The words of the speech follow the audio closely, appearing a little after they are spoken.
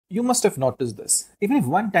You must have noticed this. Even if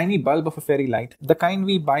one tiny bulb of a fairy light, the kind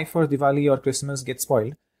we buy for Diwali or Christmas, gets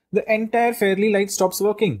spoiled, the entire fairy light stops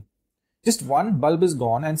working. Just one bulb is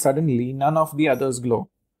gone and suddenly none of the others glow.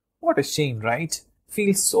 What a shame, right?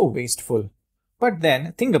 Feels so wasteful. But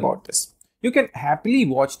then, think about this. You can happily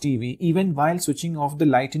watch TV even while switching off the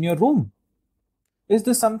light in your room. Is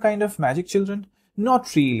this some kind of magic, children?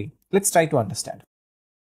 Not really. Let's try to understand.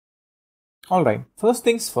 Alright, first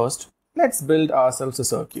things first, let's build ourselves a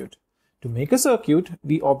circuit. To make a circuit,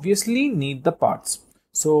 we obviously need the parts.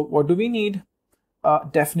 So what do we need?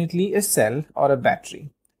 Definitely a cell or a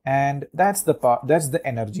battery. And that's the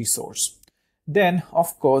energy source. Then,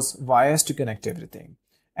 of course, wires to connect everything.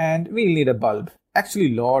 And we'll need a bulb.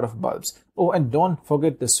 Actually, lot of bulbs. Oh, and don't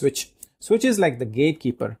forget the switch. Switch is like the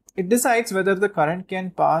gatekeeper. It decides whether the current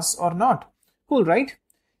can pass or not. Cool, right?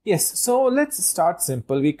 Yes, so let's start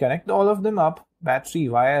simple. We connect all of them up. Battery,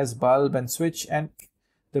 wires, bulb and switch, and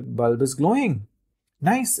the bulb is glowing.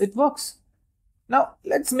 Nice, it works. Now,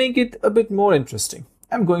 let's make it a bit more interesting.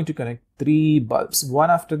 I'm going to connect 3 bulbs, one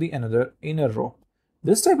after the another in a row.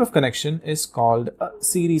 This type of connection is called a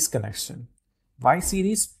series connection. Why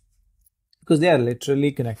series? Because they are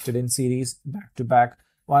literally connected in series, back to back,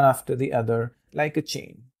 one after the other, like a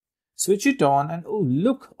chain. Switch it on and oh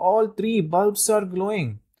look, all 3 bulbs are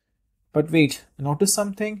glowing. But wait, notice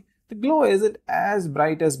something? The glow isn't as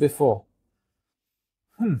bright as before.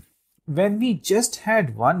 When we just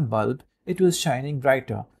had 1 bulb, it was shining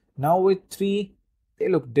brighter. Now with 3, they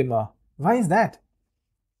look dimmer. Why is that?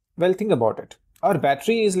 Well, think about it. Our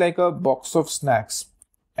battery is like a box of snacks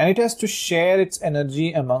and it has to share its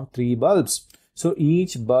energy among 3 bulbs. So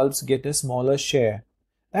each bulbs get a smaller share.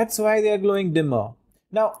 That's why they are glowing dimmer.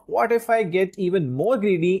 Now, what if I get even more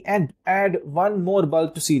greedy and add 1 more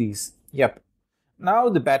bulb to series? Yep. Now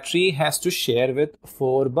the battery has to share with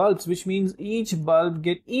 4 bulbs, which means each bulb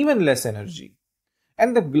get even less energy.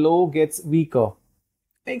 And the glow gets weaker.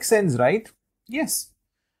 Makes sense, right? Yes.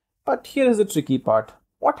 But here is the tricky part.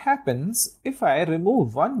 What happens if I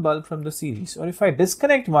remove 1 bulb from the series or if I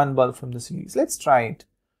disconnect 1 bulb from the series? Let's try it.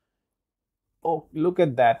 Oh, look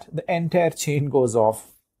at that. The entire chain goes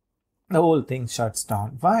off. The whole thing shuts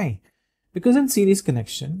down. Why? Because in series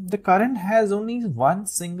connection, the current has only one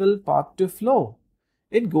single path to flow.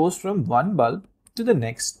 It goes from 1 bulb to the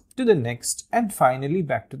next, and finally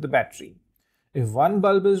back to the battery. If 1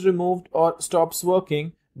 bulb is removed or stops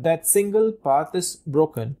working, that single path is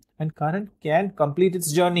broken and current can't complete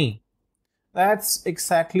its journey. That's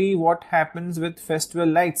exactly what happens with festival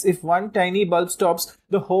lights. If 1 tiny bulb stops,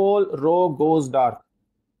 the whole row goes dark.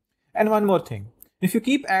 And one more thing. If you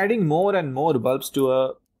keep adding more and more bulbs to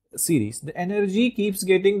a series, the energy keeps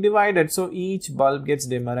getting divided, so each bulb gets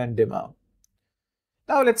dimmer and dimmer.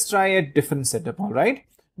 Now let's try a different setup, alright?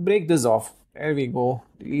 Break this off. There we go.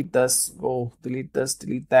 Delete this, delete this,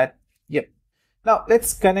 delete that. Yep. Now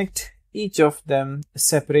let's connect each of them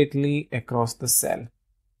separately across the cell.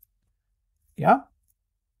 Yeah?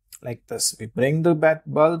 Like this. We bring the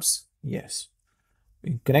bulbs. Yes.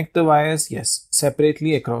 We connect the wires. Yes.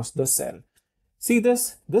 Separately across the cell. See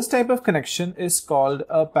this? This type of connection is called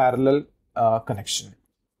a parallel connection.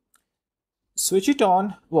 Switch it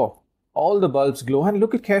on. Whoa. All the bulbs glow and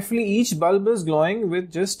look at carefully. Each bulb is glowing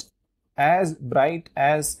with just as bright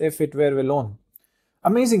as if it were alone.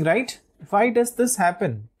 Amazing, right? Why does this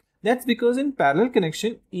happen? That's because in parallel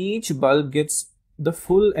connection, each bulb gets the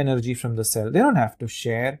full energy from the cell. They don't have to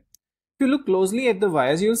share. If you look closely at the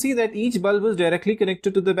wires, you'll see that each bulb is directly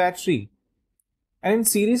connected to the battery. And in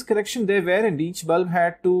series connection, they weren't. Each bulb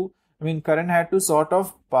had to, current had to sort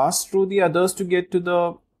of pass through the others to get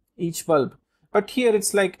to each bulb. But here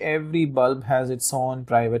it's like every bulb has its own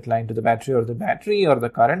private line to the battery, or the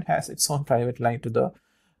current has its own private line to the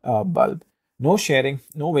bulb. No sharing,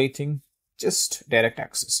 no waiting, just direct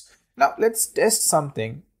access. Now let's test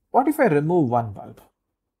something. What if I remove 1 bulb?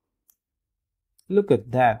 Look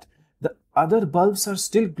at that. The other bulbs are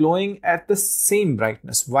still glowing at the same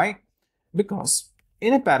brightness. Why? Because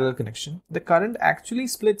in a parallel connection, the current actually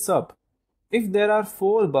splits up. If there are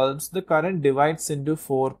 4 bulbs, the current divides into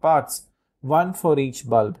 4 parts, 1 for each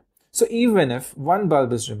bulb. So even if 1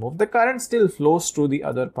 bulb is removed, the current still flows through the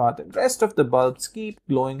other path and the rest of the bulbs keep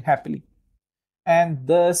glowing happily. And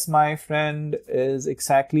this, my friend, is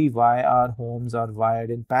exactly why our homes are wired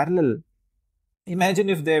in parallel. Imagine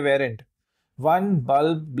if they weren't. 1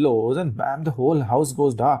 bulb blows and bam, the whole house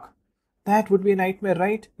goes dark. That would be a nightmare,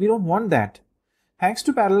 right? We don't want that. Thanks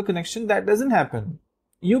to parallel connection, that doesn't happen.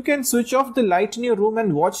 You can switch off the light in your room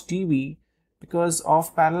and watch TV because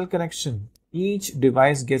of parallel connection. Each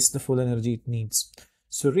device gets the full energy it needs.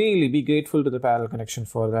 So really be grateful to the parallel connection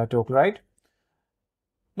for that, right?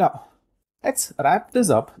 Now, let's wrap this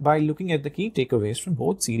up by looking at the key takeaways from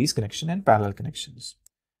both series connection and parallel connections.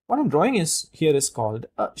 What I'm drawing here is called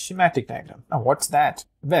a schematic diagram. Now, what's that?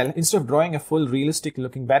 Well, instead of drawing a full realistic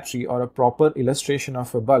looking battery or a proper illustration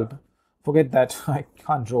of a bulb, forget that, I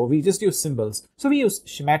can't draw, we just use symbols. So we use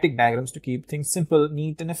schematic diagrams to keep things simple,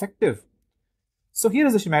 neat, and effective. So here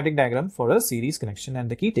is the schematic diagram for a series connection,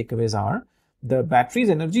 and the key takeaways are: the battery's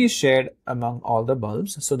energy is shared among all the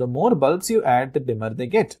bulbs, so the more bulbs you add, the dimmer they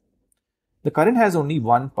get. The current has only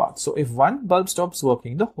one path, so if one bulb stops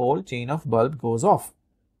working, the whole chain of bulb goes off.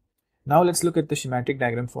 Now let's look at the schematic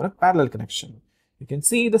diagram for a parallel connection. You can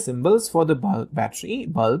see the symbols for the battery,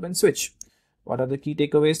 bulb, and switch. What are the key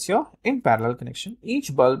takeaways here? In parallel connection,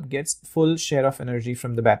 each bulb gets full share of energy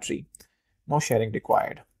from the battery. No sharing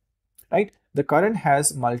required. Right? The current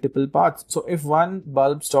has multiple paths. So if one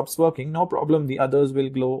bulb stops working, no problem, the others will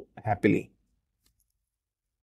glow happily.